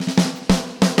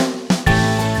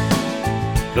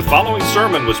The following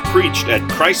sermon was preached at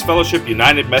Christ Fellowship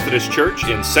United Methodist Church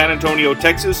in San Antonio,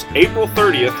 Texas, April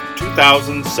 30th,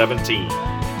 2017.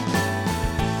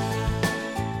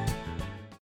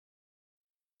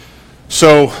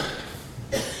 So,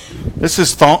 this is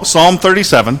Psalm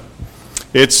 37.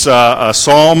 It's a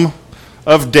psalm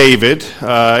of David.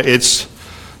 It's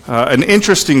an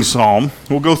interesting psalm.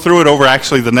 We'll go through it over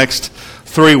actually the next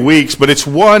 3 weeks, but it's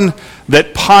one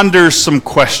that ponders some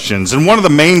questions. And one of the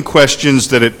main questions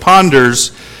that it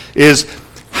ponders is,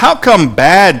 how come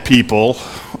bad people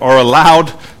are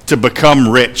allowed to become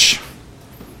rich?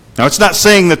 Now, it's not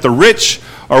saying that the rich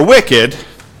are wicked.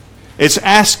 It's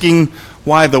asking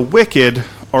why the wicked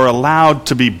are allowed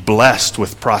to be blessed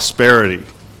with prosperity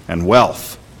and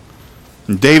wealth.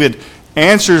 And David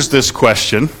answers this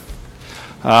question.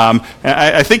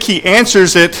 I think he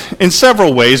answers it in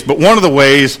several ways, but one of the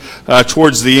ways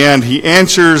towards the end, he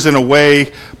answers in a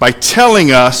way by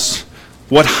telling us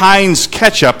what Heinz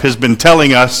Ketchup has been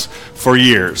telling us for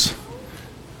years.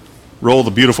 Roll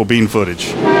the beautiful bean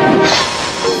footage.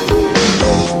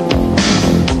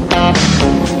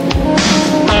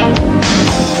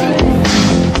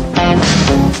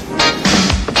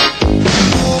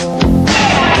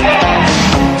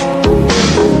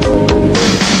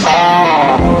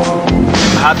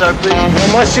 Hot dog, please?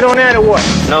 How much you don't add or what?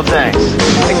 No thanks.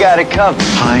 I got it covered.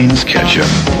 Heinz Ketchup.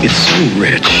 It's so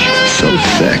rich, so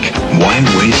thick. Why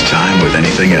waste time with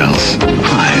anything else?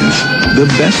 Heinz, the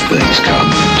best things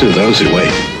come to those who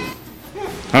wait.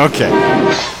 Okay.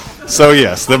 So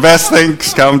yes, the best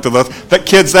things come to those.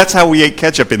 Kids, that's how we ate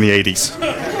ketchup in the 80s.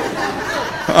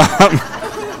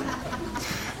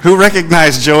 Who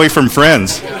recognized Joey from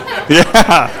Friends?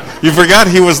 Yeah. You forgot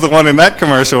he was the one in that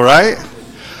commercial, right?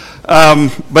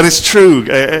 But it's true.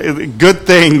 Good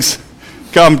things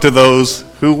come to those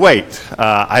who wait.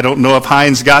 I don't know if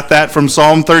Heinz got that from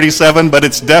Psalm 37, but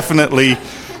it's definitely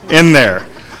in there.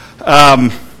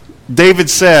 David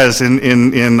says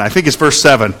in I think it's verse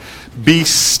 7, "Be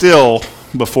still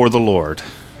before the Lord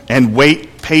and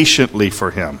wait patiently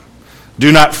for him.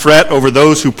 Do not fret over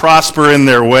those who prosper in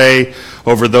their way,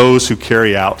 over those who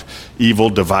carry out evil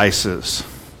devices."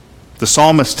 The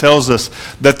psalmist tells us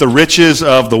that the riches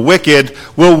of the wicked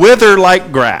will wither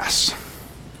like grass.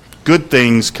 Good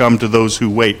things come to those who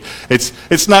wait. It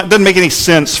doesn't make any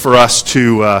sense for us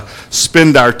to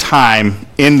spend our time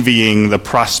envying the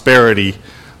prosperity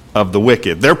of the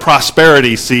wicked. Their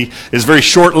prosperity, see, is very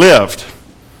short-lived.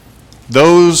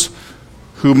 Those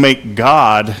who make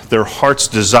God their heart's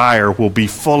desire will be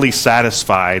fully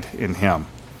satisfied in him.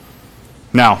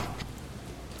 Now,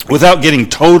 without getting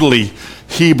totally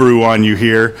Hebrew on you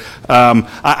here,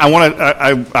 I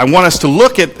want us to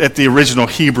look at the original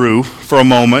Hebrew for a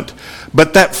moment,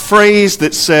 but that phrase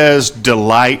that says,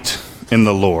 delight in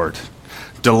the Lord.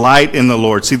 Delight in the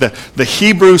Lord. See, the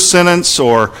Hebrew sentence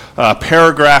or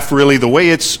paragraph, really, the way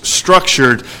it's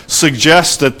structured,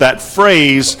 suggests that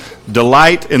phrase,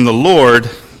 delight in the Lord,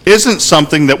 isn't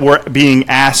something that we're being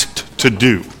asked to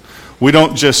do. We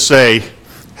don't just say,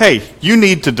 hey, you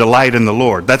need to delight in the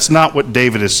Lord. That's not what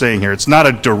David is saying here. It's not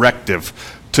a directive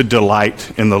to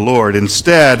delight in the Lord.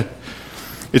 Instead,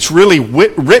 it's really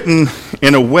written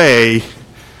in a way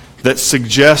that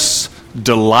suggests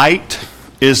delight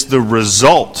is the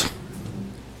result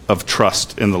of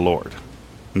trust in the Lord.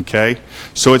 Okay?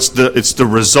 So it's the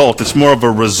result. It's more of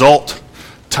a result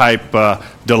type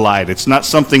delight. It's not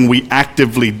something we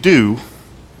actively do.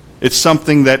 It's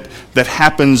something that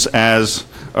happens as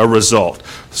a result.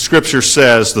 Scripture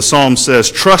says, the psalm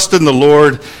says, trust in the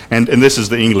Lord, and this is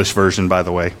the English version, by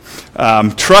the way.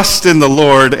 Trust in the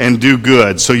Lord and do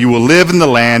good, so you will live in the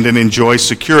land and enjoy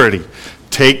security.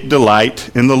 Take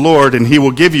delight in the Lord, and he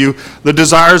will give you the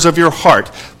desires of your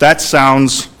heart. That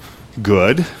sounds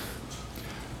good.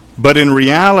 But in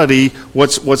reality,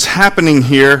 what's happening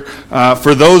here,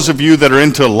 for those of you that are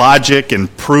into logic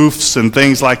and proofs and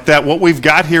things like that, what we've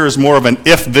got here is more of an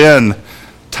if-then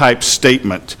type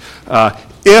statement.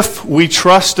 If we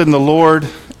trust in the Lord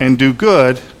and do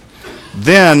good,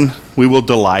 then we will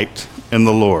delight in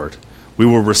the Lord. We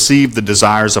will receive the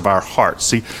desires of our heart.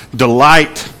 See,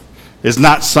 delight is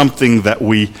not something that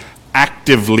we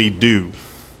actively do.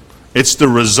 It's the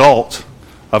result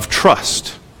of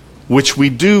trust, which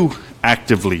we do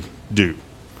actively do.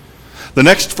 The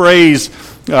next phrase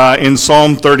in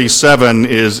Psalm 37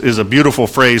 is a beautiful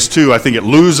phrase too. I think it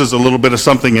loses a little bit of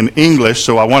something in English,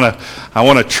 so I want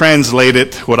to translate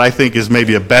it, what I think is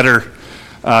maybe a better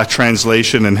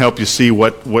translation, and help you see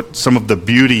what some of the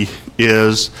beauty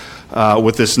is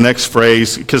with this next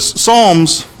phrase, because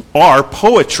Psalms are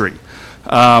poetry.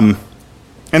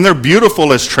 And they're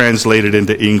beautiful as translated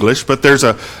into English, but there's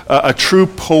a true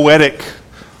poetic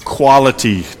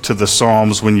quality to the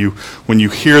Psalms when you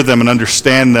hear them and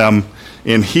understand them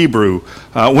in Hebrew.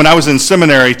 When I was in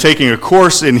seminary taking a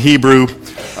course in Hebrew,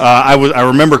 I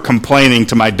remember complaining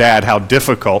to my dad how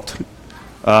difficult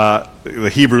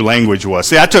the Hebrew language was.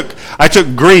 See, I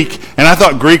took Greek, and I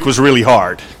thought Greek was really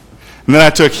hard. And then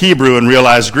I took Hebrew and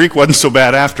realized Greek wasn't so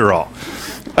bad after all.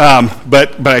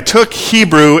 But I took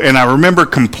Hebrew, and I remember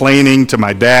complaining to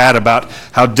my dad about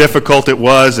how difficult it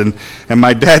was, and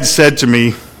my dad said to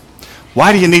me,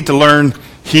 "Why do you need to learn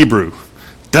Hebrew?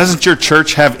 Doesn't your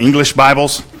church have English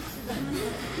Bibles?"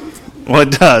 Well,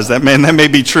 it does. That may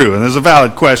be true, and there's a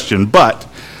valid question, but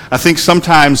I think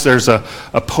sometimes there's a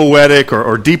poetic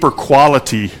or deeper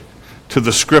quality to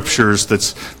the Scriptures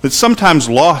that's sometimes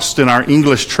lost in our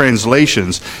English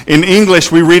translations. In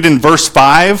English, we read in verse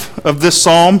 5 of this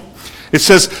psalm, it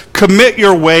says, "Commit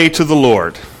your way to the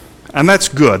Lord." And that's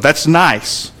good. That's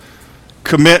nice.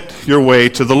 Commit your way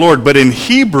to the Lord. But in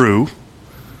Hebrew,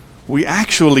 we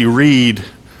actually read,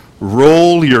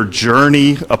 "Roll your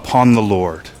journey upon the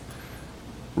Lord."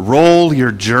 Roll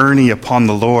your journey upon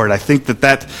the Lord. I think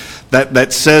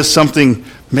that says something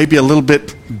maybe a little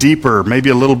bit deeper, maybe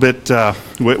a little bit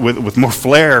with more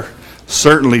flair,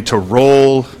 certainly, to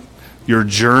roll your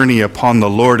journey upon the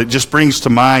Lord. It just brings to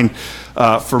mind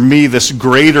for me this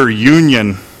greater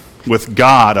union with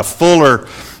God, a fuller,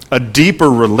 a deeper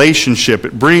relationship.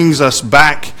 It brings us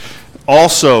back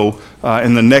also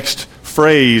in the next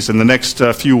phrase, in the next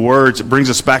few words, it brings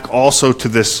us back also to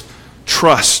this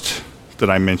trust that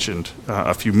I mentioned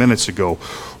a few minutes ago.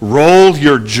 Roll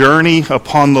your journey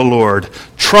upon the Lord.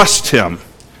 Trust Him,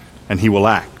 and He will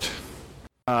act.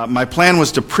 My plan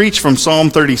was to preach from Psalm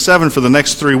 37 for the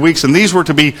next 3 weeks, and these were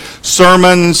to be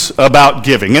sermons about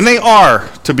giving. And they are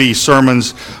to be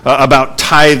sermons about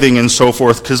tithing and so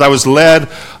forth, because I was led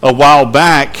a while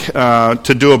back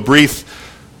to do a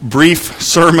brief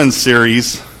sermon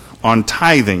series on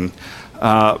tithing.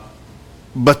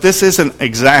 But this isn't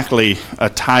exactly a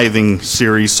tithing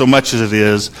series so much as it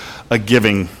is a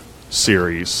giving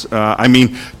series.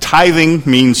 Tithing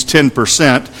means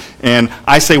 10%, and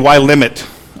I say, why limit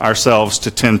ourselves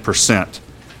to 10%?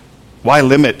 Why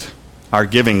limit our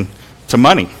giving to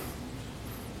money?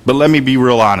 But let me be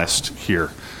real honest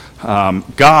here.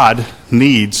 God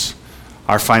needs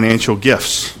our financial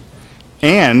gifts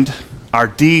and our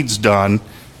deeds done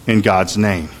in God's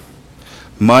name.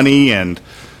 Money and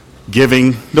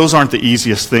giving, those aren't the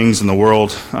easiest things in the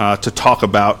world to talk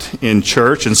about in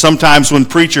church. And sometimes when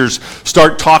preachers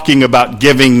start talking about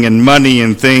giving and money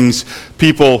and things,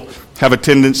 people have a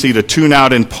tendency to tune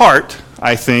out in part,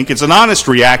 I think. It's an honest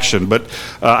reaction, but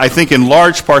I think in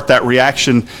large part that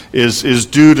reaction is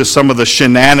due to some of the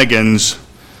shenanigans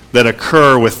that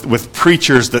occur with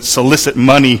preachers that solicit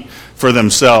money for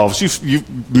themselves.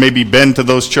 You've maybe been to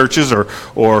those churches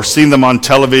or seen them on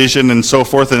television and so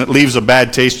forth, and it leaves a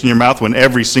bad taste in your mouth when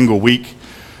every single week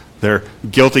they're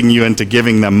guilting you into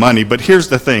giving them money. But here's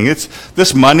the thing. It's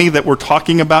this money that we're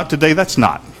talking about today, that's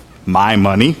not my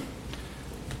money.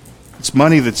 It's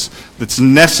money that's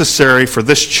necessary for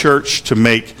this church to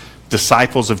make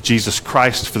disciples of Jesus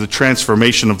Christ for the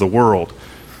transformation of the world.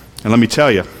 And let me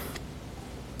tell you,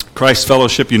 Christ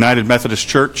Fellowship United Methodist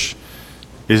Church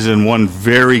is in one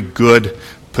very good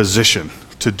position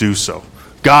to do so.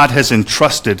 God has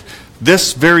entrusted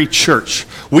this very church.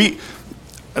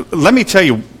 Let me tell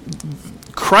you,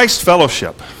 Christ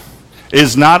Fellowship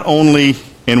is not only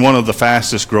in one of the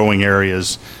fastest growing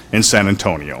areas in San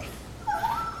Antonio.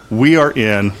 We are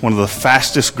in one of the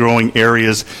fastest growing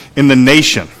areas in the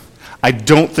nation. I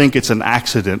don't think it's an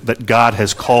accident that God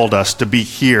has called us to be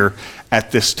here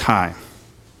at this time.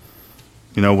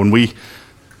 You know, when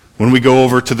we go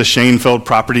over to the Shainfeld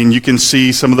property, and you can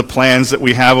see some of the plans that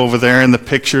we have over there in the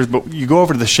pictures, but you go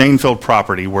over to the Shainfeld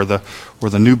property where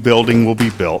the new building will be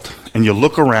built, and you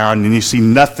look around and you see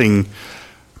nothing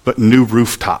but new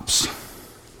rooftops.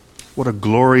 What a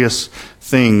glorious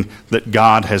thing that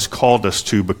God has called us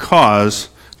to, because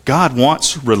God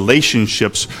wants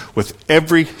relationships with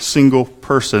every single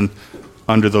person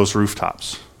under those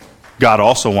rooftops. God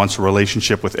also wants a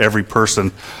relationship with every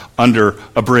person under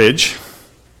a bridge.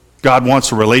 God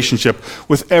wants a relationship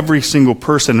with every single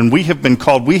person. And we have been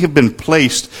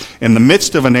placed in the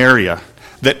midst of an area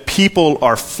that people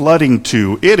are flooding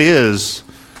to. It is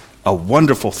a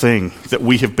wonderful thing that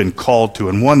we have been called to,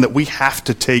 and one that we have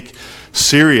to take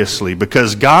seriously,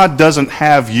 because God doesn't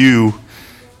have you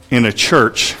in a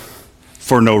church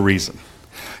for no reason.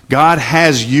 God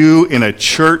has you in a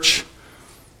church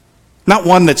Not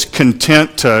one that's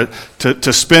content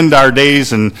to spend our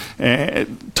days and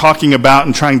talking about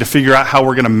and trying to figure out how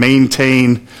we're going to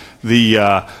maintain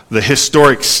the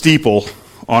historic steeple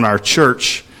on our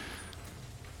church.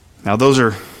 Now,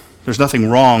 there's nothing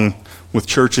wrong with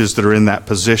churches that are in that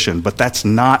position, but that's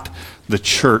not the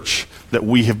church that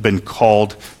we have been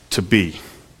called to be.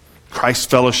 Christ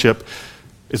Fellowship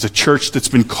is a church that's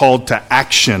been called to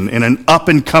action in an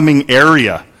up-and-coming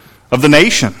area of the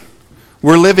nation.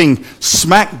 We're living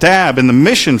smack dab in the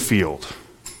mission field.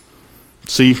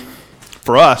 See,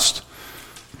 for us,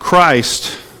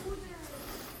 Christ,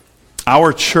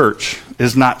 our church,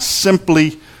 is not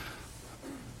simply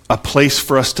a place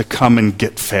for us to come and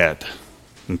get fed.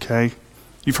 Okay?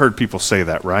 You've heard people say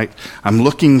that, right? I'm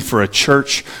looking for a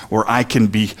church where I can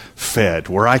be fed,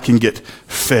 where I can get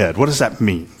fed. What does that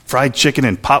mean? Fried chicken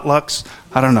and potlucks?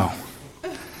 I don't know.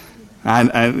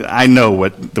 I know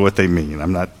what they mean.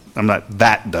 I'm not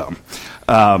that dumb.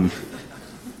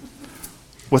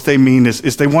 What they mean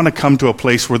is they want to come to a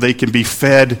place where they can be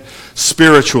fed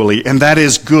spiritually, and that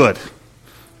is good.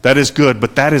 That is good,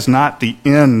 but that is not the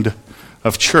end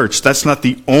of church. That's not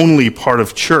the only part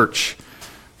of church.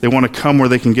 They want to come where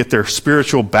they can get their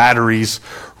spiritual batteries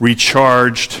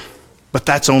recharged, but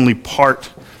that's only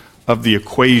part of the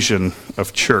equation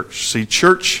of church. See,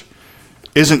 church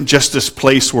isn't just this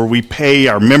place where we pay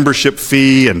our membership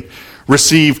fee and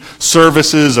receive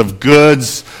services of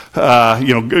goods,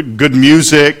 good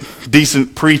music,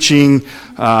 decent preaching,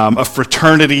 a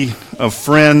fraternity of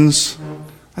friends.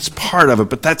 That's part of it,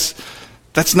 but that's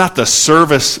not the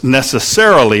service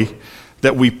necessarily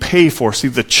that we pay for. See,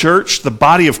 the church, the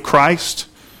body of Christ,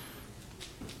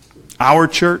 our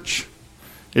church,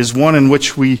 is one in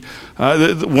which the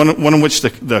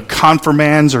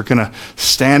confirmands are going to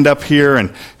stand up here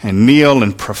and kneel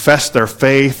and profess their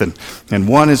faith, and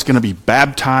one is going to be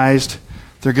baptized.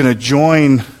 They're going to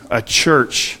join a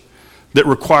church that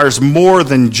requires more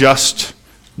than just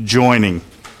joining.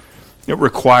 It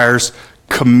requires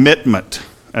commitment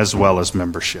as well as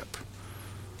membership.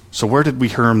 So where did we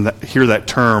hear that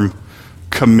term,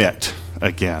 commit,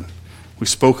 again? We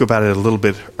spoke about it a little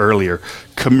bit earlier.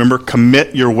 Remember,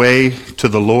 commit your way to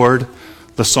the Lord,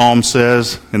 the psalm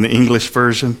says in the English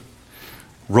version.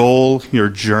 Roll your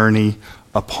journey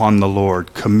upon the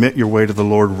Lord. Commit your way to the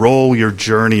Lord. Roll your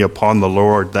journey upon the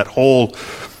Lord. That whole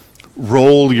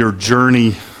roll your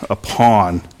journey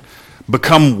upon.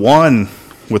 Become one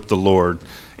with the Lord.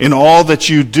 In all that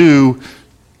you do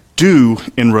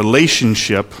in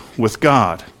relationship with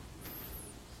God.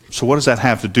 So what does that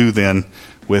have to do then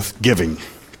with giving?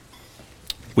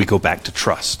 We go back to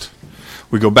trust.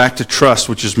 We go back to trust,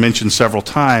 which is mentioned several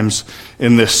times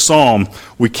in this psalm.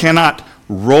 We cannot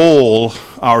roll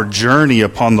our journey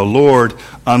upon the Lord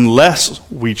unless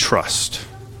we trust.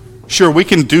 Sure, we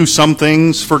can do some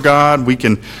things for God. We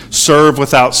can serve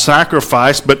without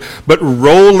sacrifice, but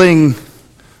rolling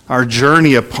our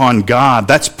journey upon God,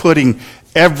 that's putting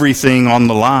everything on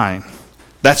the line.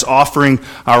 That's offering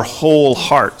our whole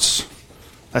hearts.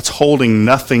 That's holding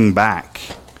nothing back.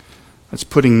 That's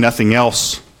putting nothing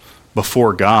else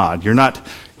before God. You're not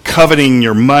coveting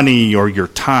your money or your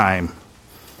time.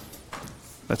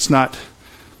 That's not,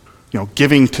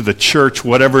 giving to the church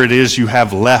whatever it is you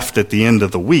have left at the end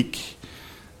of the week.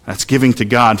 That's giving to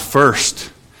God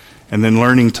first and then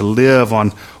learning to live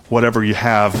on whatever you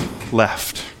have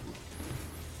left.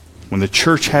 When the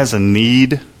church has a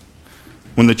need,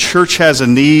 maybe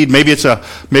it's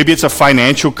a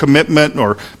financial commitment,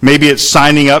 or maybe it's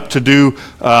signing up to do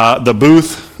the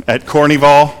booth at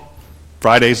Corneyval,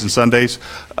 Fridays and Sundays,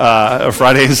 or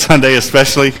Friday and Sunday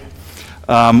especially,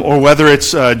 or whether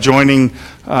it's joining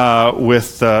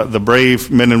with the brave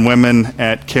men and women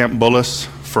at Camp Bullis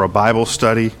for a Bible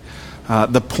study.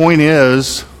 The point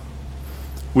is,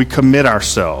 we commit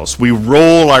ourselves. We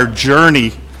roll our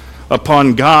journey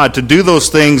upon God to do those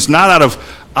things not out of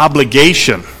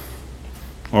obligation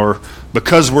or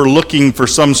because we're looking for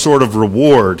some sort of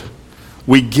reward.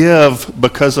 We give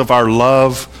because of our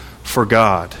love for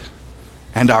God,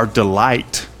 and our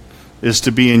delight is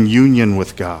to be in union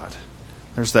with God.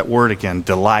 There's that word again,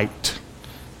 delight,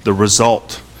 the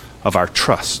result of our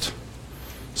trust.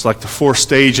 It's like the 4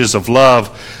 stages of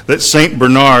love that Saint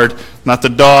Bernard, not the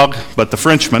dog, but the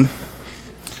Frenchman,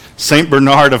 Saint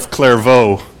Bernard of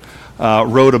Clairvaux,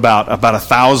 wrote about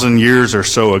 1,000 years or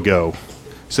so ago.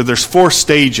 So there's 4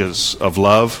 stages of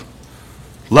love.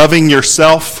 Loving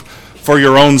yourself for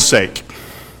your own sake.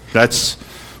 That's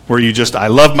where I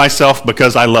love myself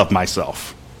because I love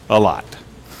myself a lot.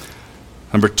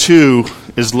 Number 2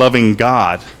 is loving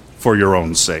God for your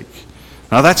own sake.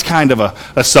 Now that's kind of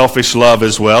a selfish love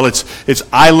as well. It's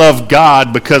I love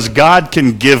God because God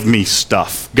can give me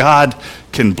stuff. God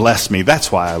can bless me.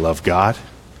 That's why I love God.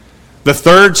 The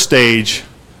third stage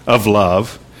of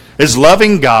love is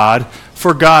loving God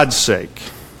for God's sake.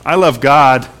 I love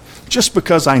God just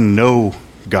because I know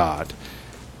God.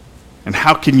 And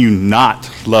how can you not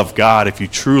love God if you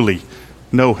truly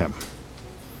know Him?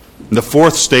 The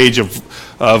fourth stage of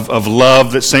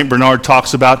love that St. Bernard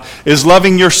talks about is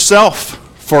loving yourself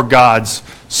for God's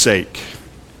sake.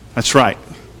 That's right.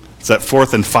 It's that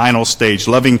fourth and final stage,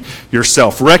 loving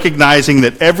yourself, recognizing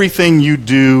that everything you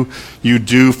do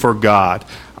for God.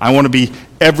 I want to be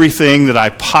everything that I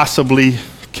possibly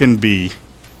can be.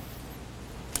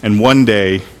 And one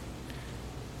day,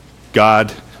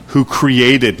 God, who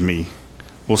created me,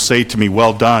 will say to me,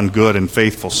 "Well done, good and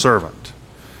faithful servant."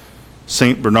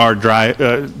 St. Bernard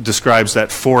describes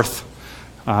that fourth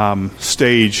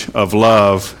stage of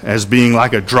love as being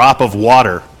like a drop of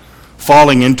water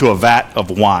falling into a vat of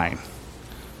wine.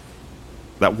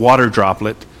 That water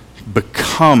droplet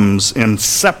becomes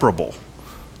inseparable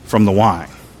from the wine.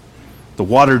 The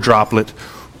water droplet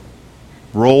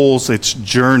rolls its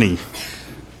journey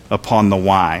upon the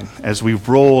wine as we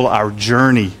roll our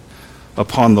journey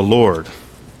upon the Lord.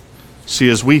 See,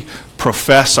 as we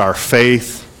profess our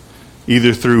faith,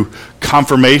 either through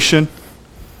confirmation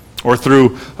or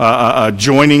through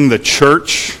joining the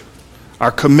church,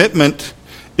 our commitment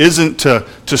isn't to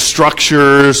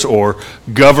structures or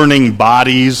governing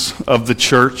bodies of the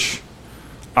church.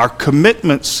 Our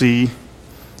commitment, see,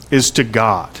 is to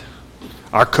God.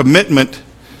 Our commitment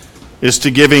is to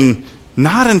giving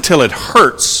not until it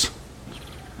hurts,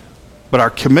 but our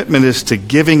commitment is to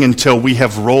giving until we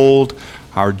have rolled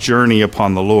our journey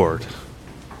upon the Lord.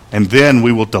 And then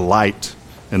we will delight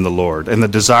in the Lord, and the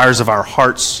desires of our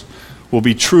hearts will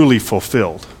be truly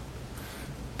fulfilled.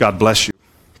 God bless you.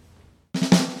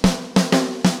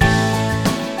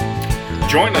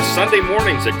 Join us Sunday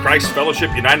mornings at Christ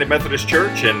Fellowship United Methodist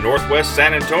Church in Northwest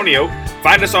San Antonio.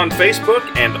 Find us on Facebook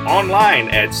and online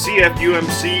at cfumcsa.org.